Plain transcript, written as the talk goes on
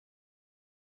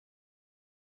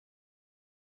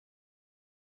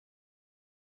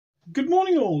Good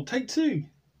morning all, take two.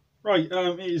 Right,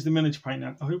 it is the miniature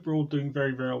painter. I hope we're all doing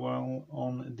very, very well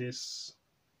on this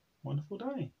wonderful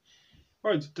day.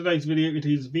 Right, today's video, it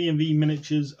is V&V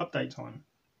Miniatures update time.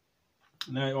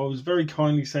 Now, I was very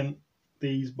kindly sent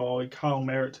these by Carl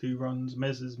Merritt, who runs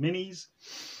Mez's Minis.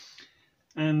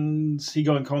 And he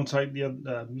got in contact the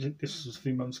other, this was a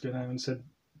few months ago now, and said,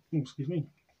 oh, excuse me,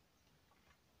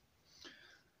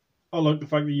 I like the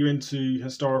fact that you're into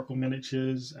historical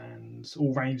miniatures and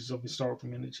all ranges of historical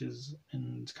miniatures,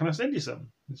 and can I send you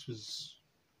some? This was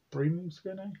 3 months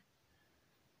ago now.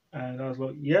 And I was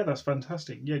like, yeah, that's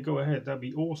fantastic. Yeah, go ahead. That'd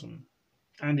be awesome.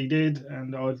 And he did,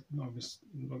 and I was,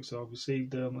 like I said, I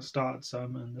received on the start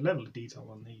some, and the level of detail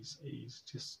on these is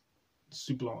just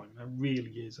sublime. It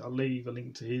really is. I'll leave a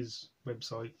link to his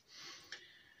website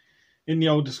in the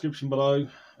old description below.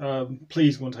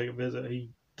 Please go and take a visit. He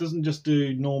doesn't just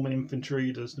do Norman infantry,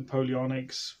 he does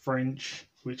Napoleonics, French,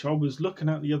 which I was looking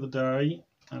at the other day,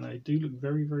 and they do look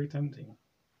very, very tempting.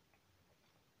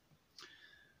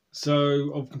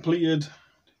 So I've completed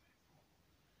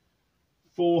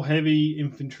 4 heavy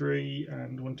infantry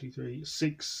and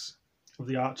 6 of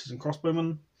the archers and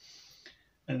crossbowmen.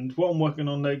 And what I'm working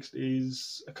on next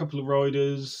is a couple of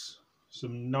riders,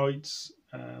 some knights.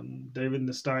 They're in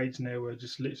the stage now where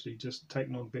just literally just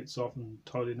taking all the bits off and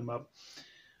tidying them up.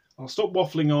 I'll stop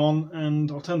waffling on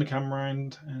and I'll turn the camera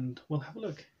around and we'll have a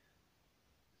look.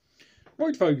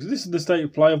 Right folks, this is the state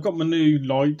of play. I've got my new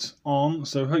light on,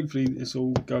 so hopefully this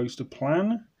all goes to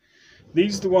plan.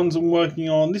 These are the ones I'm working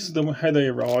on. This is how they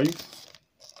arrive.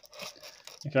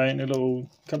 Okay, in a couple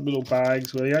of little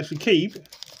bags where they actually keep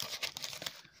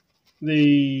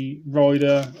the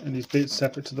rider and his bits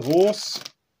separate to the horse.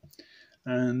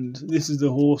 And this is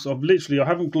the horse. I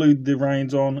haven't glued the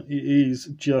reins on. It is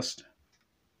just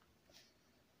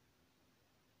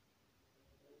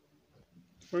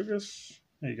focus.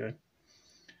 There you go.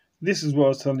 This is what I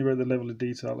was telling you about the level of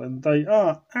detail, and they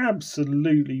are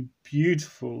absolutely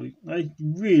beautiful. They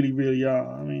really, really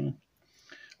are. I mean,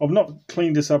 I've not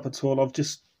cleaned this up at all. I've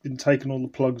just been taking all the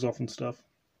plugs off and stuff.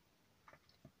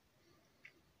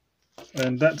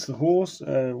 And that's the horse.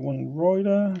 One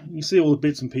rider. You see all the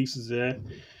bits and pieces there.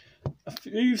 A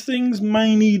few things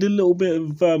may need a little bit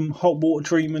of hot water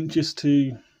treatment just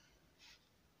to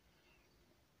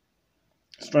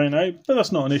strain out, but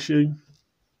that's not an issue.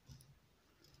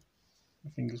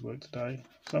 My fingers work today,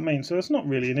 so it's not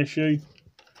really an issue.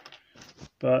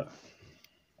 But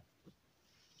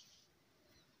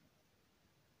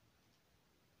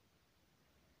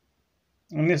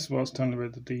and this is what I was telling you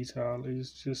about the detail.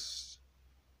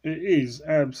 It is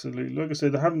absolutely, like I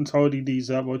said, I haven't tidied these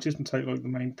up. I've just been taking like the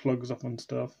main plugs off and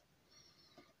stuff.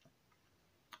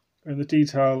 And the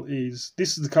detail is,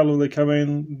 this is the colour they come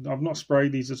in. I've not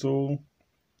sprayed these at all.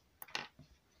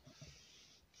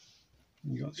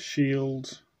 You got the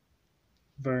shield,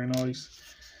 very nice.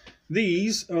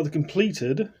 These are the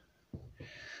completed.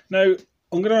 Now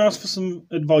I'm going to ask for some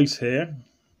advice here.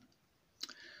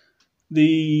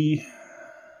 These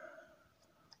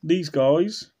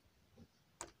guys,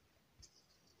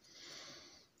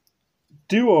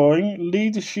 do I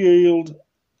leave the shield?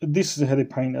 This is how they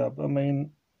paint up. I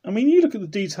mean, you look at the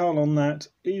detail on that;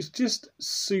 it's just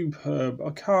superb. I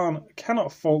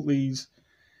cannot fault these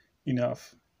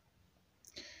enough.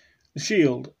 The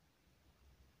shield,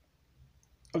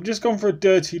 I've just gone for a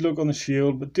dirty look on the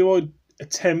shield, but do I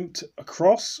attempt a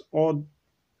cross, or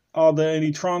are there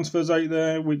any transfers out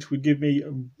there which would give me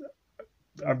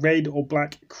a red or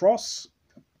black cross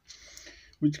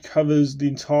which covers the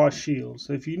entire shield?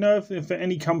 So if you know if there are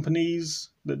any companies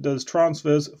that does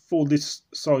transfers for this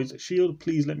size shield,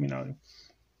 please let me know.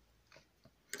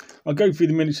 I'll go through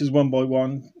the miniatures one by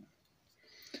one,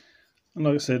 and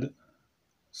like I said,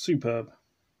 superb.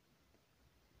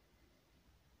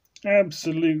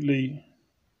 Absolutely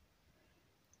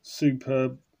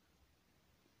superb.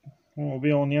 I'll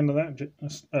be on the end of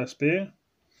that spear.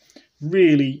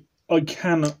 Really, I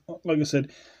cannot, like I said,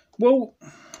 well,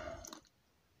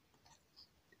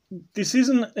 this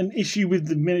isn't an issue with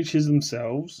the miniatures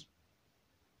themselves.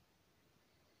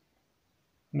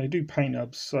 And they do paint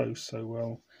up so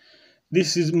well.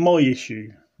 This is my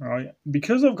issue, right?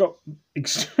 Because I've got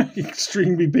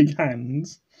extremely big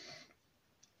hands.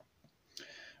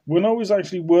 When I was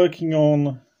actually working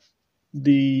on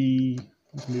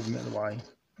let's move them out of the way.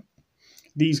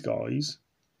 These guys.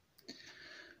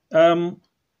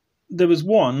 There was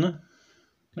one.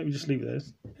 Let me just leave it there.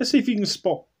 Let's see if you can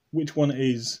spot which one it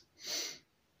is.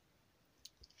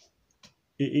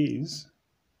 It is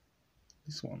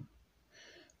this one.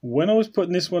 When I was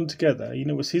putting this one together, you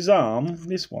know, it was his arm.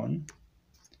 This one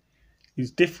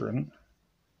is different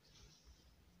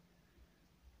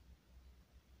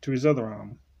to his other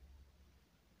arm.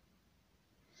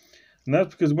 And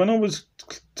that's because when I was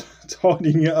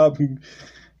tidying it up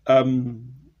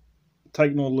and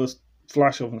taking all the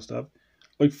flash off and stuff,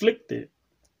 I flicked it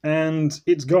and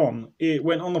it's gone. It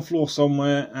went on the floor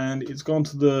somewhere and it's gone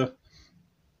to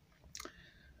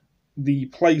the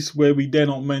place where we dare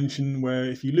not mention, where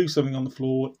if you lose something on the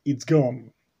floor, it's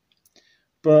gone.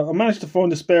 But I managed to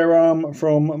find a spare arm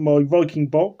from my Viking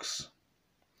box.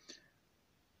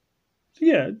 So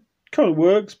yeah, it kind of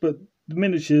works, but the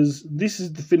miniatures, this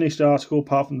is the finished article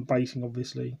apart from the basing,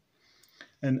 obviously.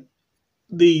 And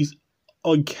these,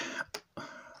 I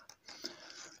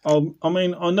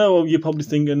mean, I know you're probably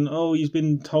thinking, oh, he's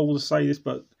been told to say this,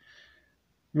 but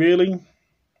really?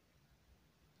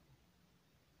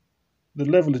 The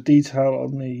level of detail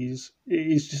on these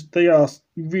is just, they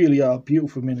really are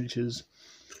beautiful miniatures.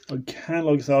 I can't,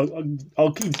 like I said,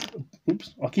 I'll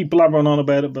keep blabbering on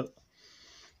about it, but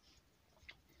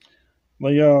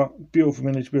they are beautiful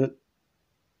miniatures, but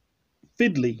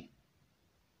fiddly.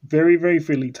 Very, very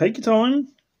fiddly. Take your time.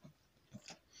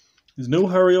 There's no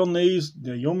hurry on these.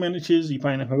 They're your miniatures. You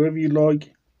paint them however you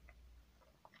like.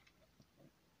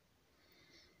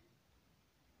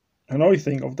 And I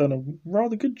think I've done a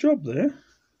rather good job there.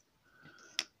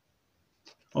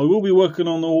 I will be working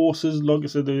on the horses. Like I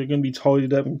said, they're going to be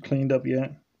tidied up and cleaned up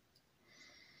yet.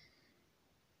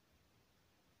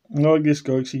 And like this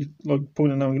guy, he's like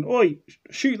pointing out and going, oi,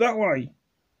 shoot that way.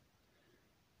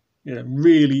 Yeah,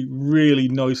 really, really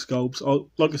nice sculpts.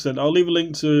 Like I said, I'll leave a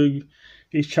link to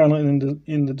his channel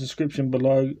in the description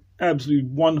below. Absolutely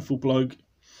wonderful bloke.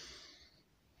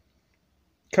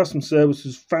 Custom service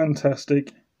was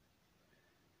fantastic.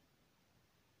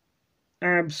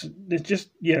 It's just,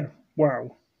 yeah,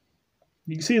 wow.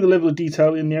 You can see the level of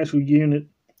detail in the actual unit.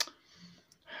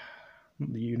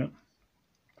 Not the unit.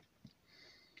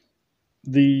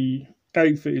 The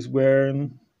outfit is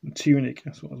wearing, the tunic,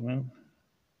 that's what I was wearing.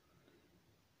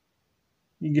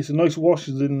 You can get some nice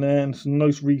washes in there and some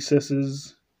nice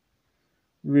recesses.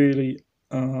 Really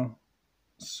are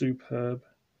superb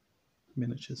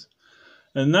miniatures.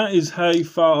 And that is how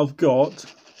far I've got.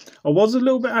 I was a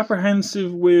little bit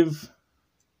apprehensive with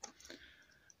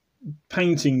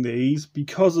painting these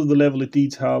because of the level of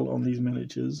detail on these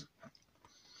miniatures.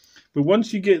 But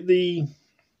once you get the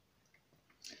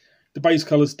base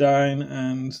colours down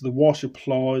and the wash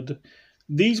applied,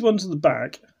 these ones at the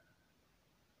back,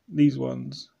 these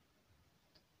ones,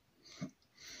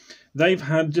 they've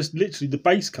had just literally the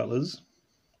base colours,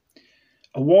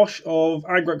 a wash of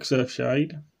Agrek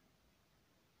Surfshade,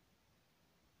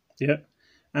 yeah,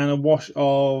 and a wash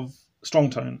of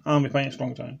Strongtone, Army Paint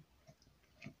Strongtone.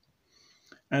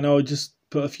 And I would just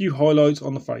put a few highlights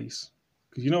on the face,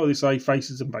 because you know what they say,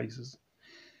 faces and bases.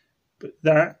 But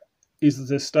that is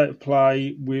the state of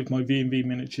play with my V&V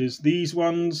miniatures. These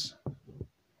ones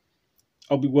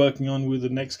I'll be working on with the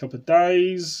next couple of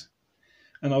days,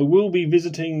 and I will be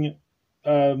visiting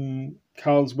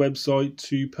Carl's website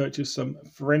to purchase some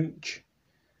French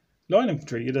line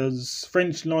infantry. It does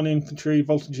French line infantry,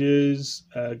 voltigeurs,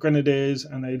 grenadiers,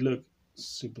 and they look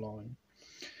sublime.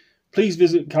 Please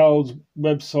visit Carl's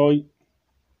website,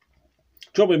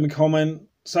 drop him a comment,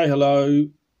 say hello,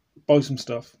 buy some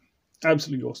stuff.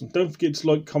 Absolutely awesome. Don't forget to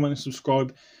like, comment, and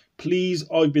subscribe. Please,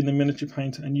 I've been the Miniature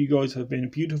Painter, and you guys have been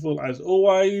beautiful as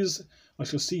always. I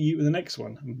shall see you in the next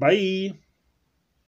one. Bye.